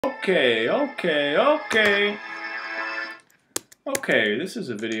Okay, this is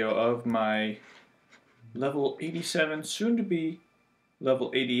a video of my level 87, soon to be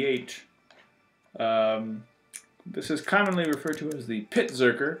level 88. This is commonly referred to as the Pit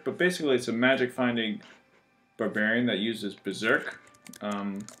Zerker, but basically it's a magic finding barbarian that uses Berserk.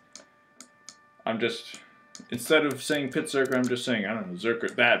 Instead of saying Pit Zerker, I'm just saying, I don't know,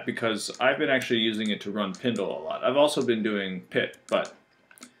 Zerker that, because I've been actually using it to run Pindle a lot. I've also been doing Pit, but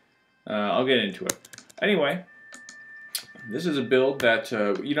I'll get into it. Anyway, this is a build that,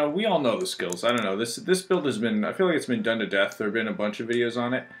 you know, we all know the skills. I don't know, this build has been, I feel like it's been done to death. There have been a bunch of videos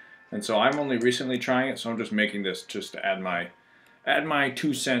on it, and so I'm only recently trying it, so I'm just making this just to add my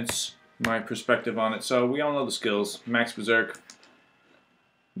 2 cents, my perspective on it. So we all know the skills: Max Berserk,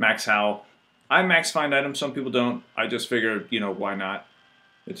 Max Howl. I max find items, some people don't. I just figured, you know, why not?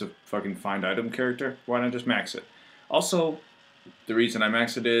 It's a fucking find item character. Why not just max it? Also, the reason I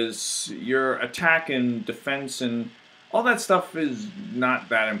max it is your attack and defense and all that stuff is not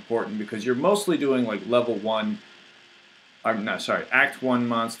that important because you're mostly doing like level 1, I'm not sorry, Act 1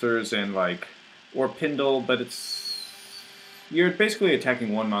 monsters and like, or Pindle, but you're basically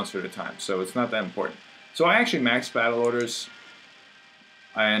attacking one monster at a time, so it's not that important. So I actually max battle orders,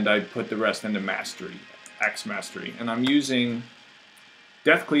 and I put the rest into mastery, axe mastery, and I'm using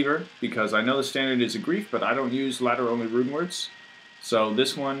Death Cleaver because I know the standard is a grief, but I don't use ladder only rune words. So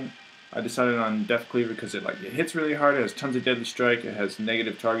this one, I decided on Death Cleaver because it hits really hard, it has tons of deadly strike, it has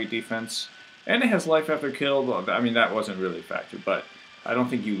negative target defense, and it has life after kill. I mean, that wasn't really a factor, but I don't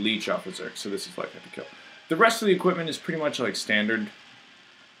think you leech off of Zerk, so this is life after kill. The rest of the equipment is pretty much like standard.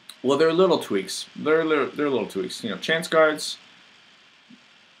 Well, there are little tweaks. There are little tweaks. You know, chance guards,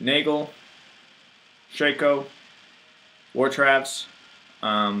 Nagel, Shaco, War Traps.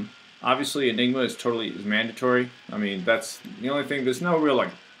 Obviously, Enigma is mandatory. I mean, that's the only thing. There's no real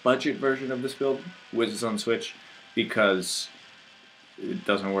like budget version of this build, Wizards on Switch, because it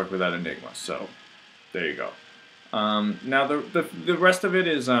doesn't work without Enigma. So there you go. Now the rest of it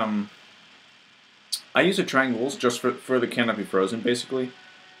is I use a triangles just for the cannot be frozen basically.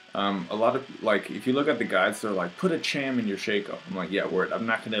 A lot of, like, if you look at the guides, they're like, put a cham in your Shaco. I'm like, yeah, word. I'm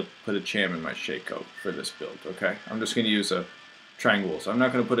not going to put a cham in my Shaco for this build, okay? I'm just going to use a triangles. I'm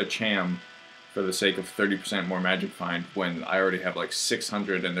not going to put a cham for the sake of 30% more magic find when I already have like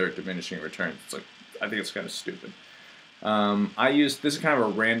 600 and they're diminishing returns. It's like, I think it's kind of stupid. This is kind of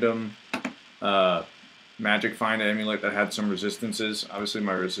a random magic find amulet that had some resistances. Obviously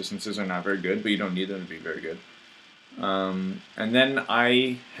my resistances are not very good, but you don't need them to be very good. And then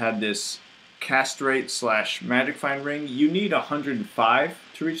I had this castrate / magic find ring. You need 105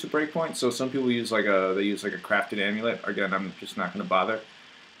 to reach the breakpoint, so some people use like a crafted amulet. Again, I'm just not going to bother.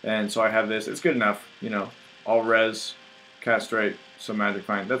 And so I have this. It's good enough, you know, all res, castrate, some magic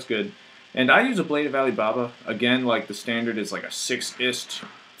find. That's good. And I use a Blade of Alibaba. Again, like the standard is like a 6-ist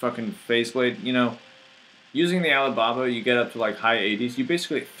fucking phase blade, you know. Using the Alibaba, you get up to like high 80s. You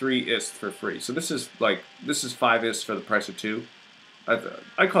basically get 3-ist for free. So this is 5-ist for the price of 2.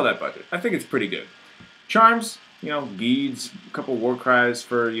 I call that budget. I think it's pretty good. Charms, you know, beads, a couple war cries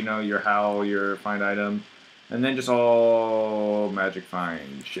for, you know, your howl, your find item, and then just all magic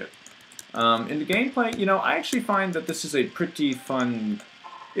find shit. In the gameplay, you know, I actually find that this is a pretty fun.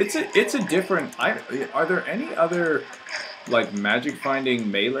 It's a different. Are there any other like magic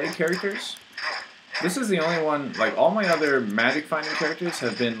finding melee characters? This is the only one. Like all my other magic finding characters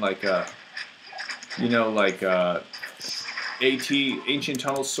have been like you know, like AT, Ancient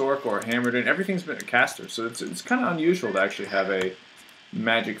Tunnel Sork or Hammered, and everything's been a caster. So it's kind of unusual to actually have a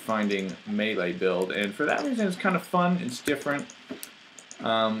magic finding melee build, and for that reason it's kind of fun. It's different.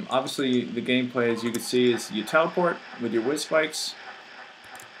 Obviously the gameplay, as you can see, is you teleport with your whiz spikes,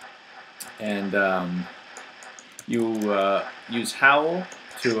 and you use Howl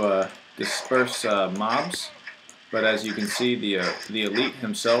to disperse mobs, but as you can see, the elite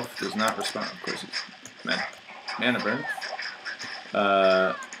himself does not respond. Of course, it's mana burn.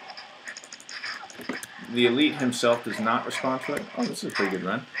 The elite himself does not respond to it. Oh, this is a pretty good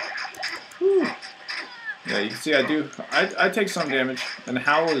run. Whew. Yeah, you can see I take some damage, and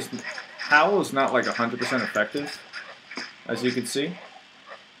Howl is not like 100% effective, as you can see.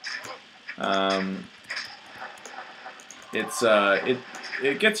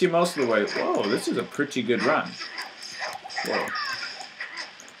 It gets you most of the way. Whoa, this is a pretty good run. Whoa.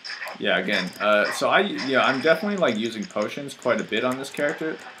 Yeah, again, so I'm definitely like using potions quite a bit on this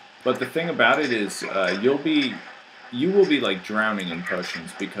character, but the thing about it is you will be like drowning in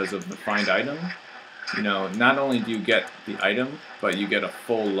potions because of the find item. You know, not only do you get the item, but you get a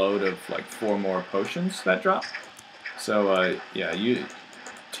full load of like 4 more potions that drop. So yeah,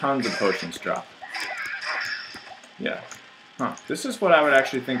 tons of potions drop. Yeah. Huh. This is what I would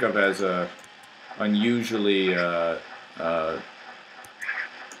actually think of as a unusually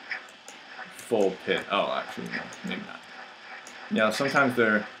full pit. Oh, actually, no, maybe not. Yeah, sometimes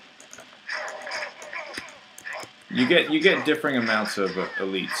they're... You get differing amounts of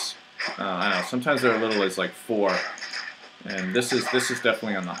elites. I don't know. Sometimes they're as little as like 4, and this is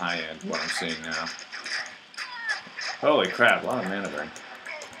definitely on the high end. What I'm seeing now. Holy crap! A lot of mana burn.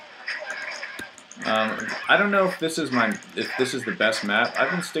 I don't know if this is the best map. I've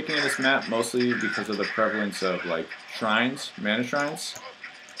been sticking to this map mostly because of the prevalence of like shrines, mana shrines,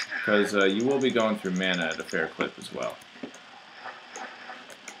 because you will be going through mana at a fair clip as well.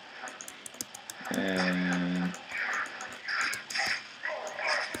 And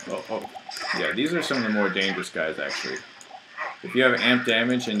oh, yeah, these are some of the more dangerous guys actually. If you have amp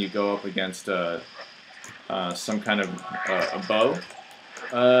damage and you go up against some kind of a bow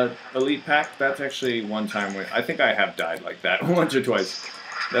elite pack, that's actually one time when I think I have died like that once or twice.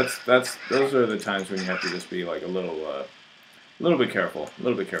 Those are the times when you have to just be like a little bit careful,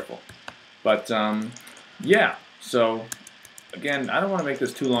 But yeah, so again, I don't want to make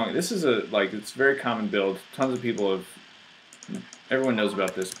this too long. This is it's a very common build. Tons of people everyone knows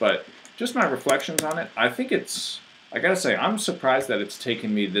about this, but just my reflections on it. I think I gotta say, I'm surprised that it's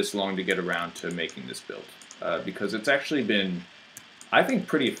taken me this long to get around to making this build, because it's actually been, I think,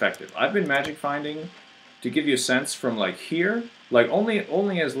 pretty effective. I've been magic finding, to give you a sense, from like here, like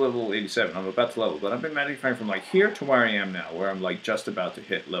only as level 87, I'm about to level, but I've been magic finding from like here to where I am now, where I'm like just about to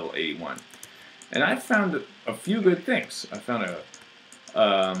hit level 81. And I found a few good things. I found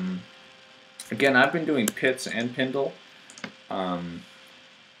again, I've been doing pits and Pindle. I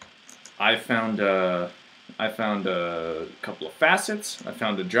found a couple of facets. I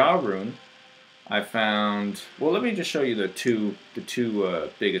found a jaw rune. I found, well, let me just show you the two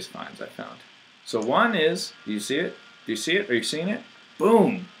biggest finds I found. So one is, do you see it? Do you see it? Are you seeing it?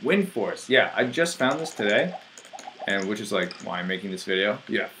 Boom! Wind Force. Yeah, I just found this today, and which is like why I'm making this video.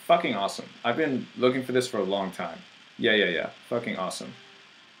 Yeah, fucking awesome. I've been looking for this for a long time. Yeah. Fucking awesome.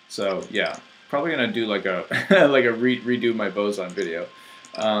 So yeah, probably gonna do like a redo my boson video.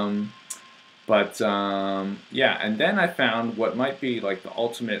 Yeah, and then I found what might be like the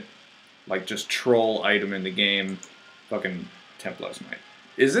ultimate, like just troll item in the game, fucking Templar's Might.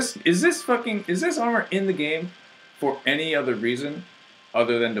 Is this armor in the game for any other reason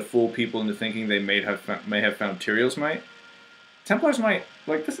other than to fool people into thinking they may have found Tyrael's Might? Templar's Might,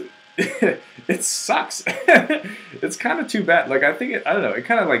 like this, it sucks. It's kind of too bad. Like I don't know. It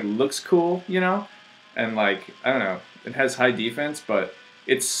kind of like looks cool, you know, and like I don't know. It has high defense, but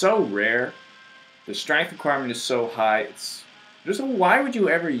it's so rare. The strength requirement is so high. Why would you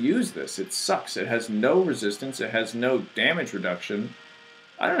ever use this? It sucks. It has no resistance. It has no damage reduction.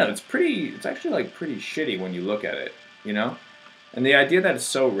 I don't know. It's actually like pretty shitty when you look at it, you know? And the idea that it's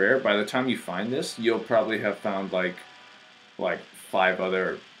so rare, by the time you find this, you'll probably have found like 5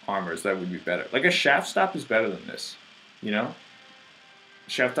 other armors that would be better. Like a shaft stop is better than this, you know?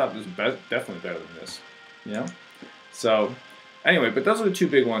 Shaft stop is definitely better than this, you know? So anyway, but those are the 2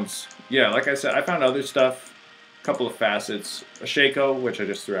 big ones. Yeah, like I said, I found other stuff, a couple of facets, a Shaco, which I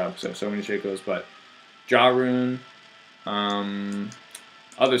just threw out because I have so many Shacos, but jaw rune,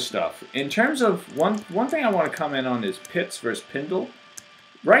 other stuff. In terms of one thing I want to comment on is pits versus Pindle.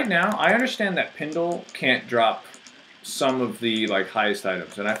 Right now, I understand that Pindle can't drop some of the like highest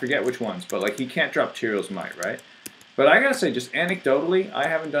items, and I forget which ones, but like he can't drop Tyrael's Might, right? But I gotta say, just anecdotally, I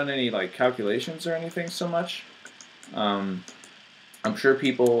haven't done any like calculations or anything so much. I'm sure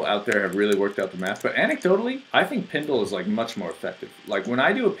people out there have really worked out the math, but anecdotally, I think Pindle is like much more effective. Like when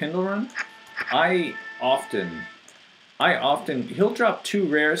I do a Pindle run, I often he'll drop 2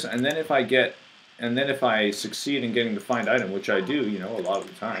 rares, and then if I succeed in getting the find item, which I do, you know, a lot of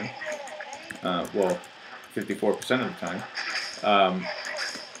the time, well, 54% of the time,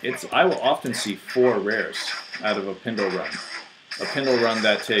 I will often see 4 rares out of a Pindle run. A Pindle run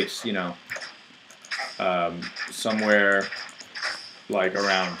that takes, you know, somewhere like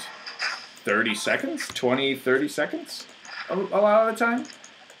around 30 seconds, 20, 30 seconds a lot of the time.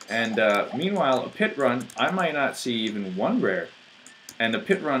 And meanwhile, a pit run, I might not see even 1 rare. And the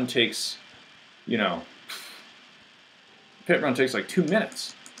pit run takes, you know, like 2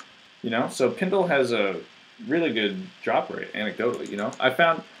 minutes. You know, so Pindle has a really good drop rate, anecdotally, you know. I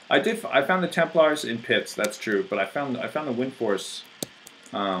found the Templars in pits, that's true, but I found the Wind Force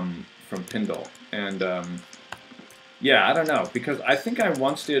from Pindle. And yeah, I don't know, because I think I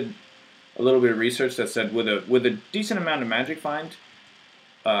once did a little bit of research that said with a decent amount of magic find,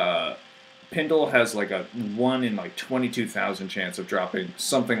 Pindle has like a 1 in like 22,000 chance of dropping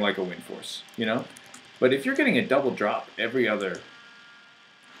something like a Wind Force, you know? But if you're getting a double drop every other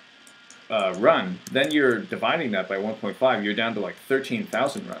run, then you're dividing that by 1.5, you're down to like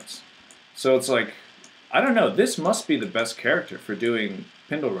 13,000 runs. So it's like, I don't know, this must be the best character for doing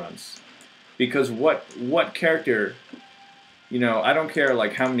Pindle runs. Because what character, you know, I don't care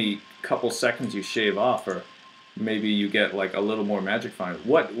like how many couple seconds you shave off, or maybe you get like a little more magic find.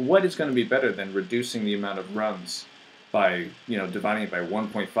 What is going to be better than reducing the amount of runs by, you know, dividing it by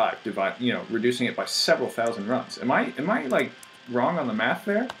 1.5, you know, reducing it by several thousand runs? Am I like wrong on the math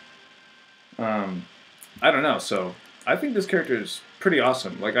there? I don't know. So I think this character is pretty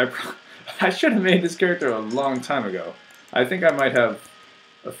awesome. Like I should have made this character a long time ago. I think I might have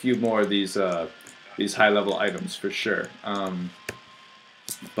a few more of these high level items for sure.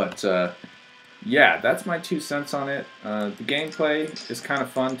 Yeah, that's my 2 cents on it. The gameplay is kind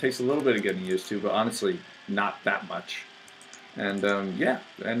of fun, takes a little bit of getting used to, but honestly, not that much. And yeah,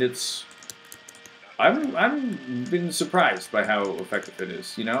 and it's I've been surprised by how effective it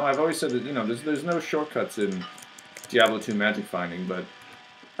is. You know, I've always said that, you know, there's no shortcuts in Diablo 2 magic finding, but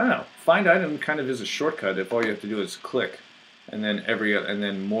I don't know. Find item kind of is a shortcut if all you have to do is click, and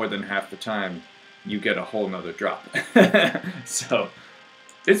then more than half the time you get a whole nother drop. So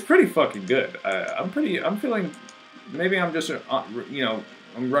it's pretty fucking good. I'm feeling, maybe I'm just, you know,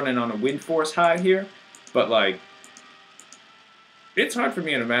 I'm running on a Wind Force high here, but like, it's hard for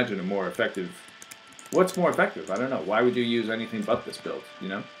me to imagine a more effective. What's more effective? I don't know. Why would you use anything but this build, you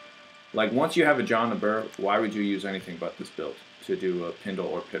know? Like, once you have a John the Burr, why would you use anything but this build to do a Pindle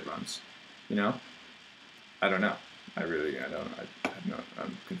or pit runs, you know? I don't know. I don't,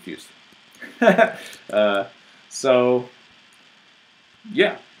 I'm confused. So,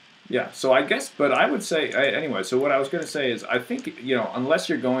 yeah. So I guess, but I would say, anyway, so what I was going to say is, I think, you know, unless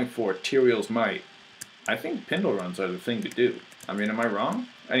you're going for Tyrael's Might, I think Pindle runs are the thing to do. I mean, am I wrong?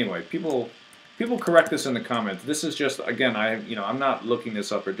 Anyway, people correct this in the comments. This is just, again, I'm not looking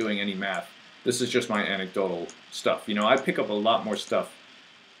this up or doing any math. This is just my anecdotal stuff. You know, I pick up a lot more stuff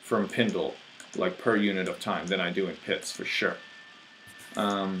from Pindle, like per unit of time, than I do in pits, for sure.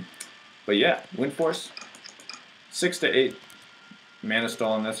 But yeah, Wind Force, 6 to 8 mana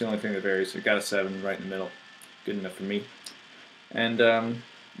stalling. That's the only thing that varies. It got a 7 right in the middle. Good enough for me. And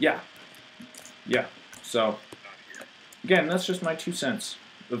yeah. So again, that's just my 2 cents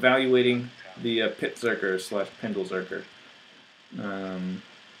evaluating the Pit Zerker / Pindle Zerker.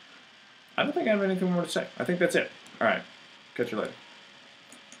 I don't think I have anything more to say. I think that's it. All right. Catch you later.